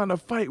not trying to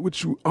fight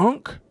with you,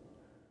 Unc.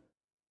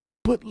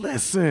 But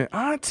listen,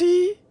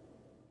 Auntie,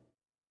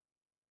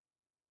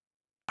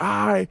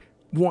 I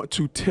want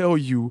to tell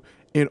you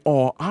in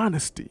all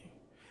honesty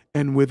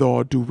and with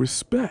all due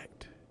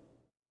respect,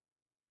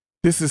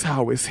 this is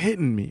how it's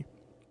hitting me.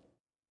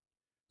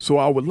 So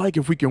I would like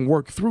if we can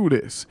work through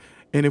this.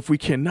 And if we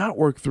cannot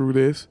work through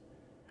this,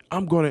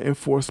 I'm going to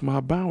enforce my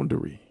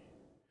boundary.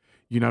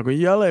 You're not going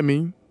to yell at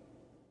me.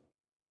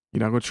 You're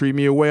not going to treat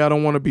me a way I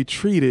don't want to be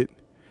treated.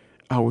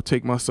 I will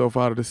take myself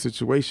out of the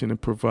situation and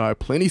provide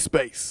plenty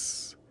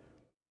space.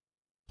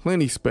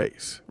 Plenty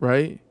space,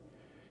 right?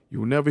 You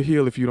will never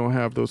heal if you don't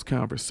have those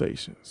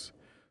conversations.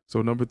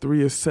 So number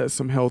 3 is set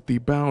some healthy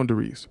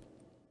boundaries.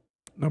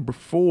 Number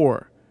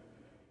 4,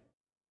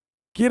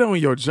 get on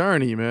your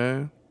journey,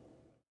 man.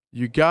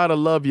 You gotta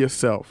love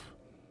yourself.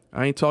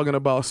 I ain't talking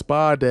about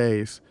spa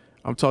days.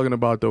 I'm talking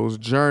about those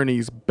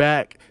journeys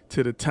back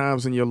to the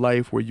times in your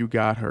life where you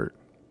got hurt,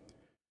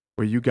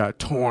 where you got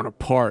torn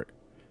apart,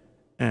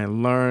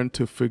 and learn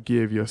to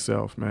forgive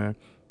yourself, man.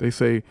 They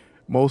say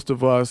most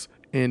of us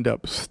end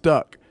up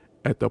stuck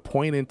at the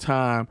point in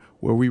time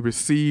where we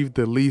receive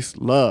the least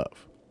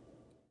love.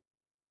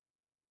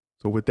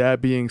 So with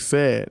that being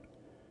said,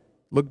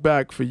 look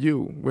back for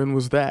you. When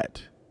was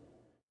that?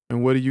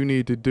 And what do you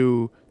need to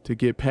do to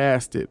get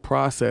past it,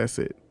 process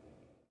it,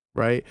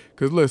 right?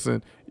 Because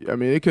listen, I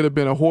mean, it could have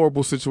been a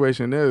horrible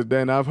situation there.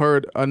 Then I've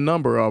heard a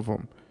number of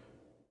them,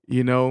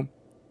 you know,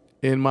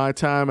 in my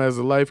time as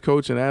a life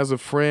coach and as a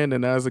friend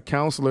and as a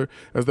counselor,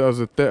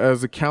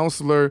 as a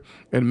counselor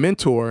and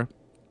mentor.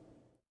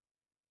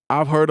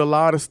 I've heard a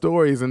lot of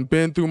stories and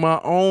been through my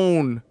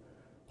own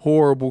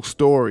horrible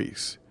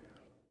stories.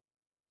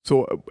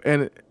 So,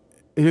 and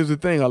here's the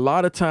thing, a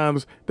lot of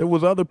times there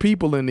was other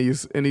people in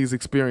these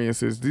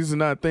experiences. These are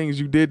not things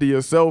you did to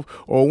yourself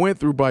or went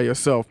through by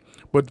yourself.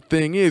 But the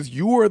thing is,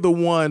 you are the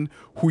one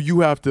who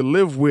you have to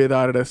live with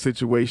out of that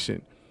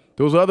situation.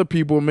 Those other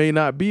people may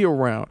not be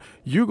around.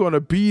 You're going to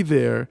be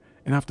there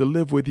and have to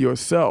live with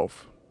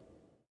yourself.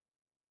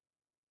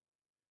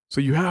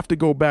 So you have to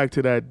go back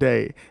to that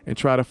day and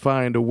try to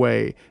find a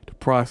way to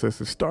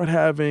process it. Start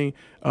having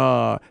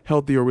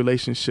healthier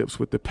relationships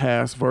with the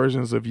past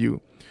versions of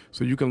you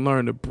so you can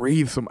learn to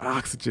breathe some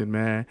oxygen,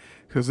 man.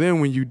 Because then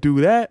when you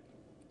do that,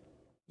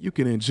 you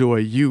can enjoy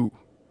you.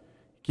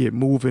 Get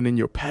moving in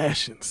your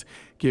passions.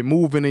 Get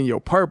moving in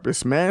your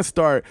purpose, man.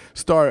 Start,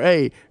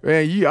 hey,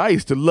 man, I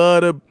used to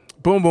love to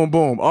boom, boom,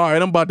 boom. All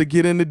right, I'm about to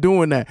get into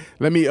doing that.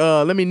 Let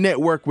me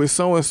network with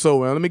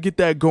so-and-so and let me get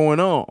that going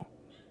on.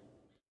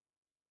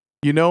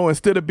 You know,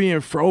 instead of being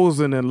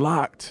frozen and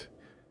locked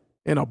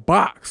in a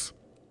box.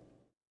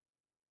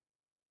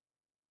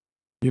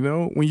 You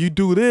know, when you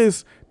do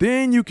this,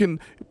 then you can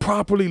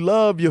properly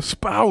love your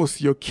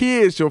spouse, your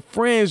kids, your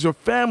friends, your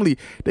family.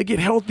 They get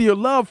healthier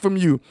love from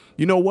you.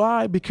 You know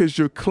why? Because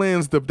you're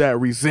cleansed of that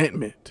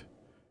resentment.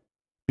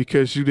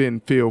 Because you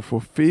didn't feel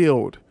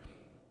fulfilled.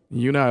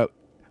 You're not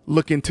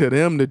looking to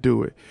them to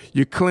do it.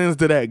 You're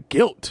cleansed of that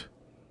guilt.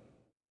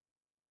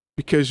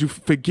 Because you've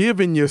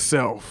forgiven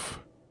yourself.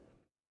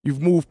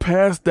 You've moved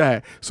past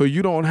that, so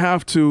you don't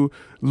have to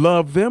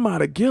love them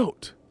out of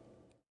guilt.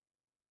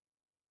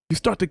 You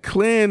start to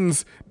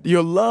cleanse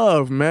your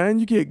love, man.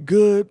 You get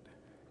good,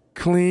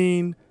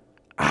 clean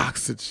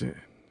oxygen.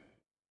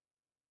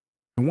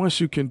 And once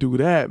you can do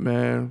that,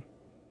 man,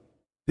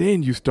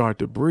 then you start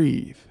to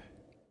breathe.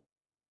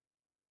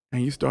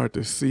 And you start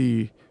to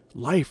see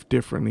life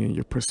differently and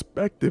your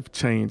perspective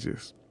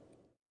changes.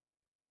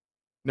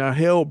 Now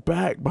held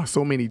back by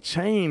so many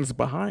chains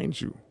behind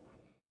you.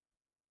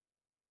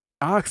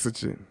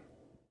 Oxygen.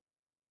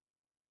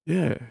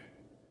 Yeah.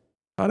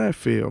 How that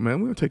feel, man?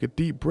 We're going to take a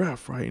deep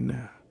breath right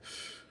now.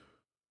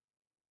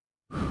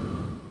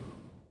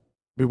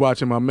 Be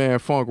watching my man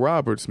Funk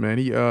Roberts, man.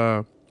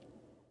 I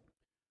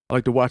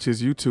like to watch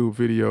his YouTube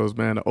videos,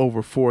 man. The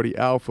Over 40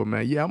 Alpha,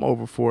 man. Yeah, I'm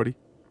over 40.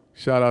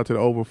 Shout out to the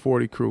Over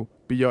 40 crew.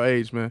 Be your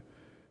age, man.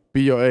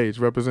 Be your age.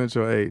 Represent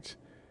your age.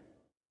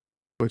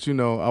 But, you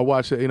know, I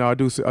watch it, you know, I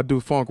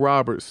do Funk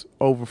Roberts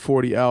Over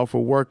 40 Alpha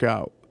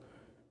workout.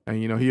 And,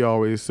 you know, he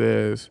always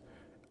says,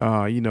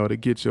 you know, to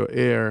get your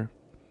air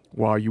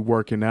while you're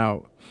working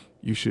out,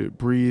 you should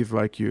breathe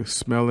like you're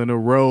smelling a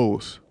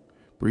rose.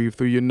 Breathe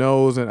through your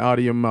nose and out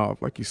of your mouth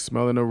like you're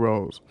smelling a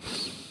rose.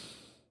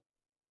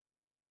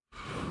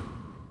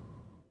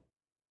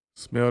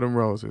 Smell them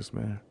roses,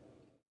 man.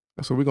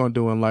 That's what we're going to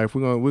do in life.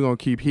 We're going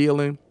to keep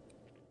healing.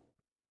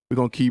 We're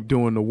going to keep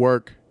doing the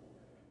work.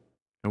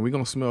 And we're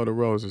going to smell the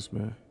roses,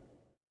 man.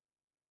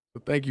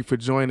 So thank you for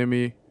joining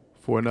me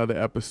for another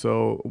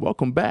episode.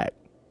 Welcome back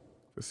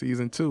for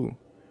season 2.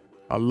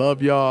 I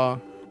love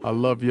y'all. I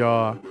love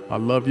y'all. I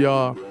love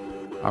y'all.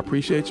 I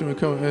appreciate you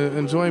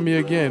and join me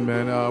again,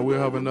 man. We'll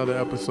have another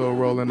episode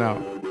rolling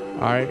out. All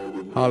right.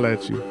 Holla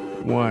at you.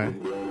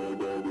 1.